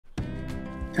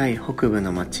タイ北部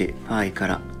の町パーイか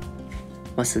ら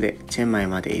バスでチェンマイ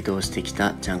まで移動してき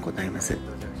たちゃんこタイムズ。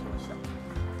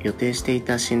予定してい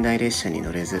た寝台列車に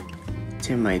乗れず、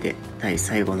チェンマイでタイ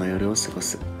最後の夜を過ご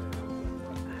す。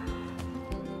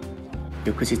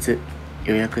翌日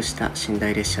予約した寝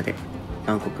台列車で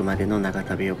バンコクまでの長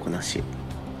旅をこなし、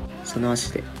その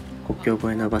足で国境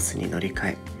越えのバスに乗り換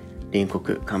え、隣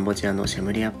国カンボジアのシェ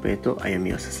ムリアップへと歩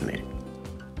みを進める。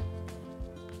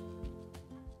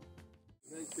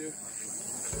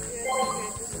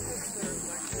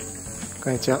こ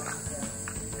んにちは。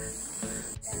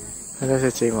私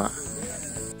たち今アル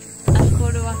コ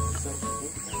ールは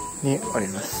におり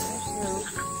ます。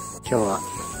今日は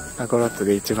アゴロット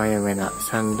で一番有名な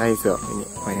サンライズを見に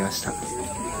参りました。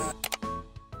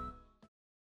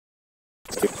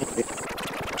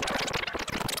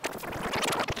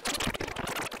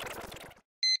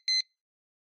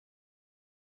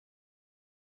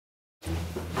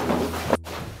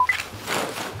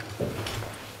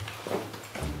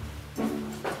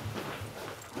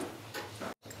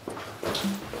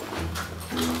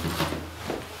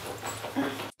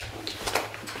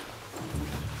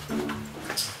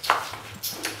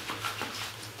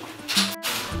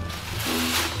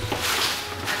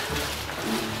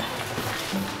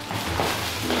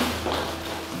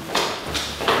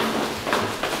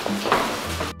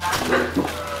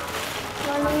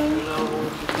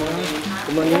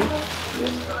Good morning.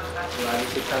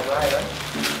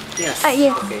 Yes.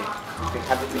 Yes. Okay.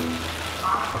 Have it.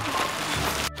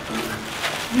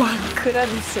 真っ暗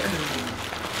ですよ。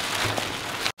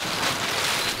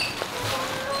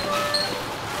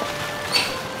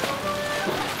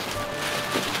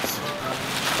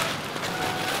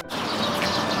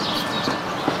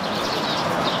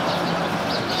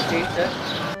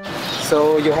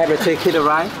So you have a ticket,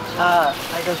 right? I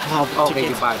don't have Okay,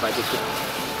 you buy ticket.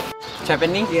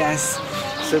 Japanese? Yes.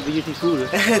 So beautiful.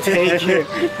 Thank you.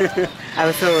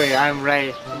 I'm sorry. I'm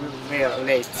late.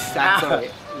 I'm sorry.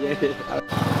 Yeah.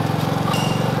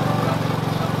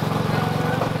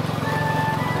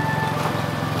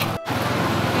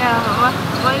 いや、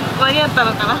間に合った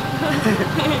のかな。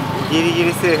ギリギ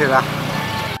リセーフだ。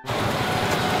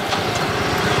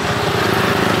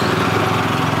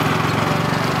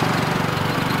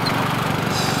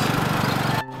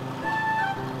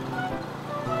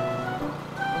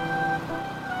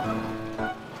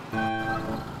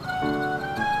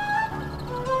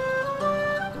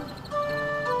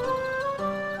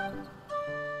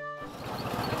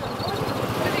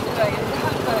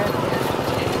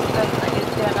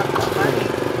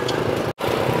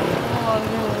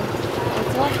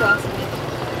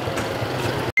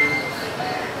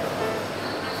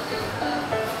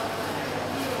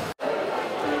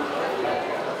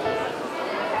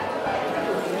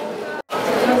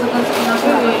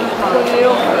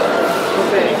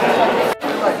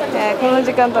この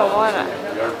時間とは思わない。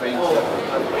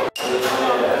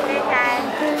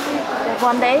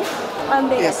One day? One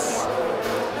day. Yes.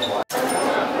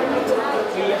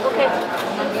 Okay.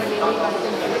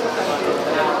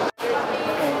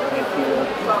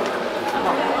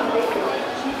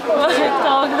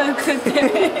 顔が映ってる。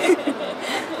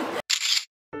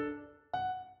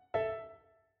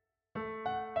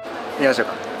見ましょう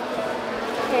か。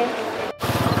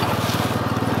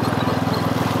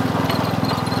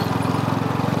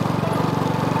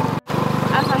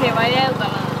朝日間に合うかな。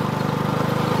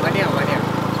間に合う。間に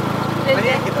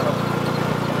合うけど、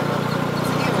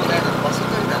次の問題の場所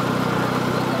取りだ。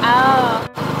ああ。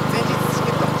前日チ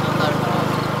ケットもちゃんとあるから、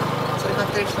それ買っ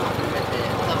てる人も含めて、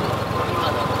多分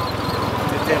今の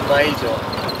全然倍以上いい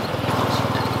かもしれ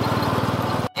な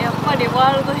い。やっぱりワ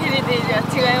ールドヘリテージは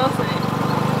違いますね。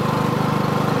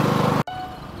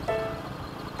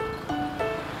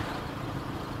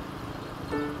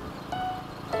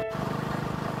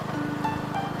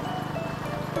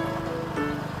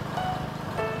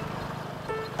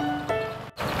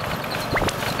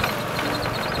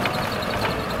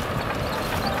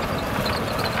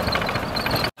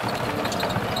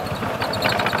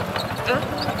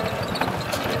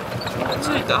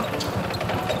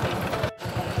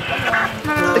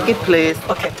Ticket please.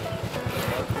 Okay.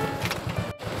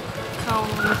 顔を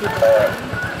見せて。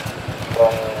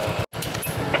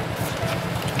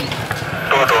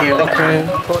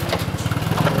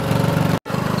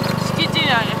敷地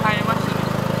内に入りましたね。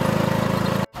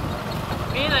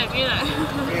見えない。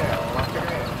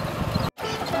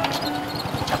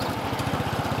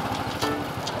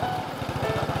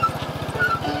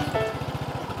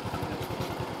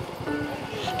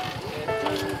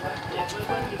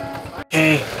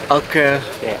Hey, okay.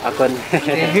 Yeah, Akon. Thank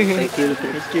you.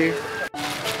 Thank you.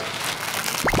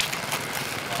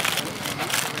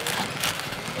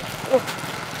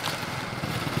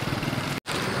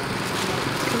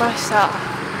 ました。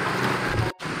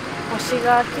星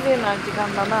が綺麗な時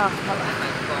間だな。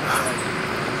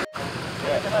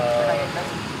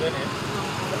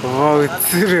うわ、映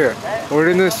る。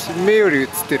俺の目より映っ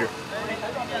てる。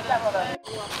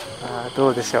あー、ど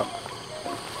うでしょう。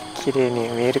綺麗に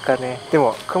見えるかね。で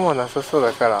も雲なさそう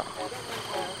だから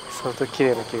相当綺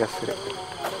麗な気がする。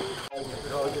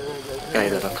ガイ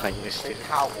ドが勧誘してる。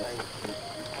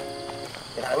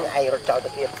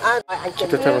きっ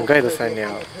と多分ガイドさんに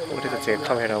は俺たちが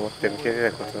カメラを持って向けて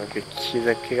たことだけ気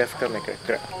がつかないから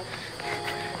暗い。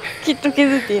きっと気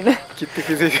づいていない。きっと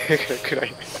気づいてないから暗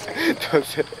い。どう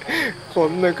せこ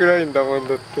んな暗いんだもん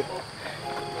だって。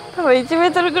多分1メ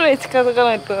ートルぐらい近づか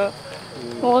ないと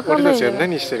もう分かんないんじゃない。俺たちが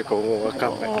何してるかもう分か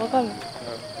んない。もう分かんない。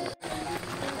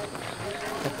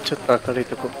ちょっと明るい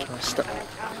とこ来ました。さ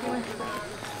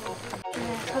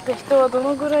て人はど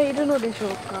のぐらいいるのでしょう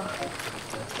か。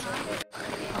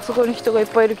あそこに人がいっ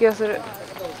ぱいいる気がする。ね、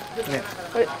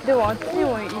あれでもあっちに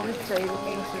もいるっちゃいる気が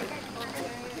する。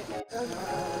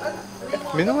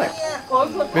目の前だ。こ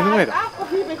れ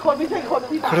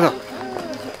だ。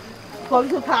คน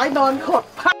สุดท้ายนอนขด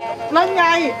ผ้านั่นไง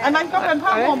อันนั้นก็เป็นผ้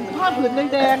าห่มผ้าผืน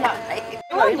แดงๆอ่ะ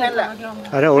นั่นแหละ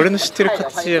あれは俺の知ってる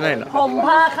形じゃないな。ห่ม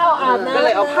ผ้าเข้าอาบน้ำก็เล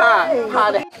ยเอาผ้า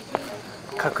เนี่ย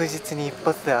確実に一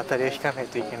発で当たりを引かない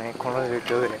といけないこの状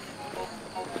況で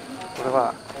俺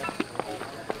は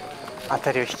当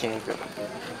たりを引きに行く。か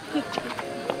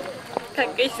っ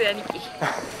こいいっす兄貴。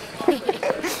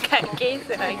かっけいいっ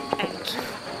す兄貴。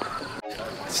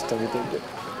ちょっと見てみて。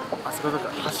あそことか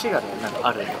橋がね、なんか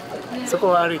あるんだ。そこ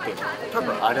を歩いてる。多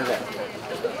分あれだよ。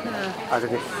あれ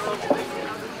です。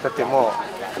だってもう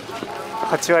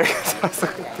8割が多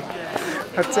速行ってる。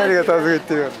8割が多速行っ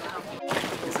てるよ。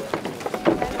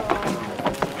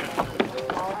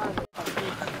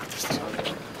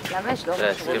Yes,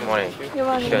 good morning.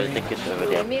 Should I take it over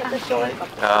there?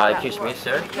 Excuse me,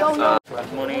 sir. Good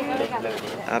morning.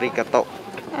 ありがとう。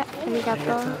ありがと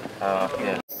う。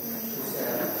Yeah.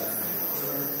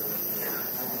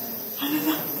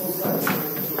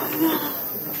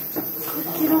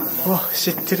 うわ、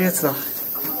知ってるやつだ。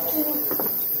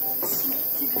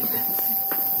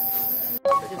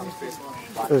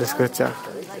どうですか、ちゃん。ま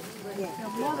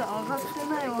だ上がって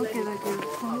ないわけだけど、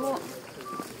この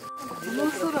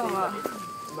空は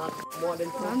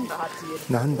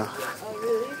なんだ。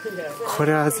こ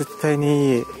れは絶対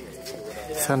にいい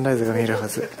サンライズが見えるは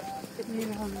ず。見え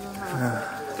るはずだ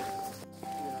な。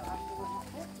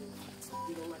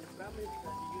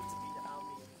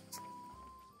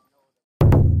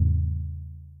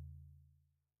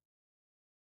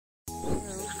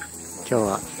今日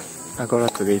はアゴロ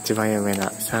ットで一番有名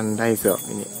なサンライズを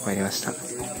見に参りました。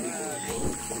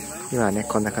今はね、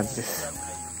こんな感じです。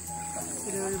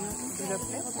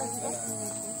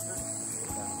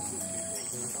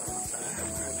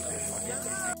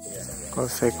この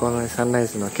最高のサンライ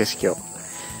ズの景色を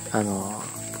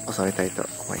収めたいと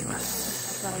思いま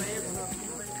す。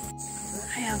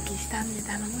早起きしたんで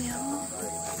頼むよ。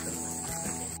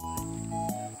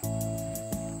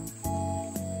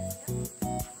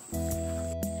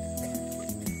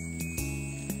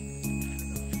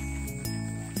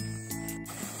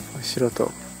素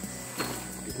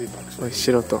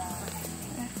人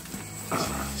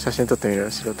写真撮ってみる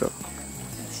よ。素人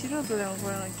素人でもこ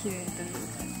れの綺麗に撮れるか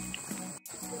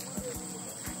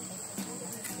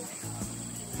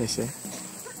ら。見して。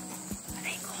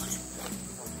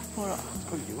ほら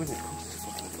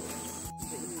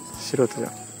素人じゃん。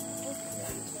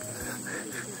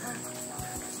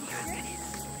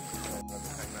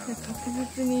確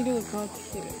実に色が変わってき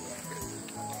てる。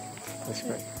確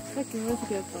かにさっき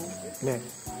紫だったもんね。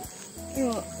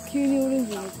今急にオレン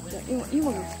ジになっちゃう。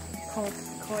今が変わ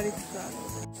りつつある。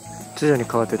徐々に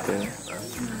変わってってるね。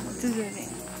徐々に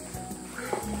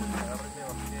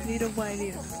リロバイ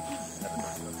リロ。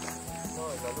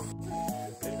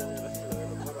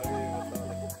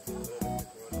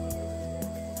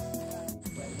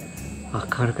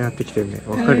明るくなってきてるね。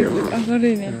わかるよ。明る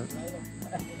いね。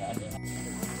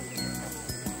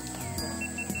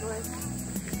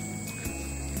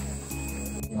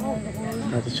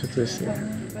あとちょっとですね。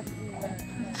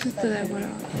ちょっとだよこれは。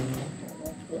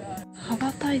羽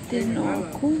ばたいてるのは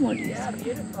コウモリですか。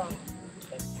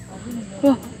う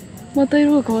わ、また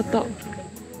色が変わった。変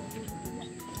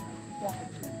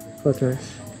わってないで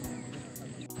す。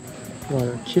まあ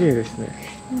綺麗ですね。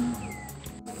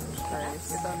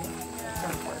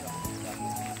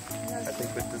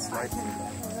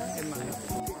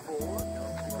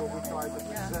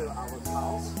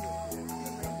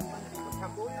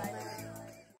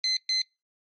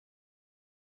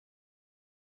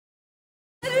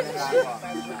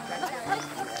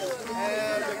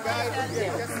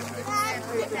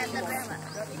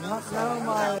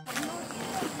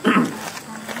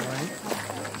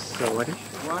終わり？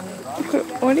これ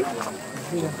終わり？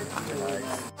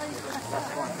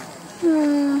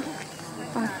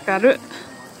わかる。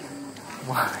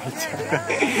もうめ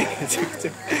ちゃくち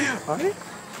ゃあれ？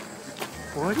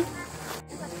終わり？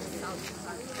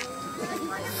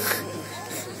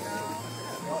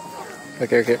オッ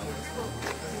ケーオッケー。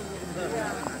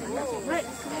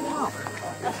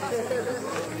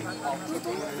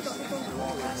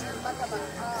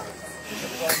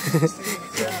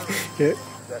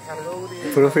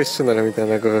プロフェッショナルみたい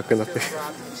な画角になってる。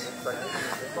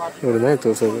俺何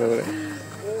通すんだこれ。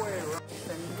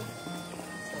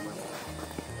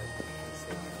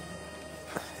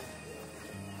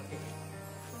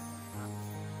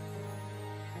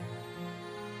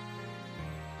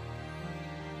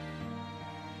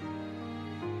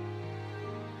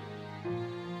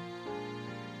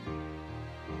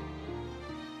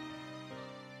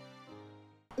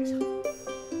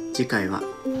次回は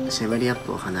シェムリアッ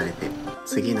プを離れて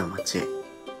次の町へ。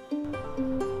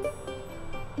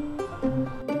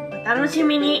お楽し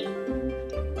みに。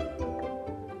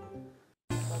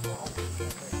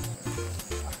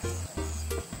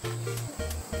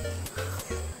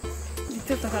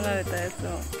ちょっと離れたやつを。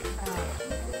さ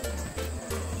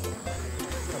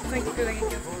っきだけ行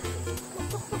きます。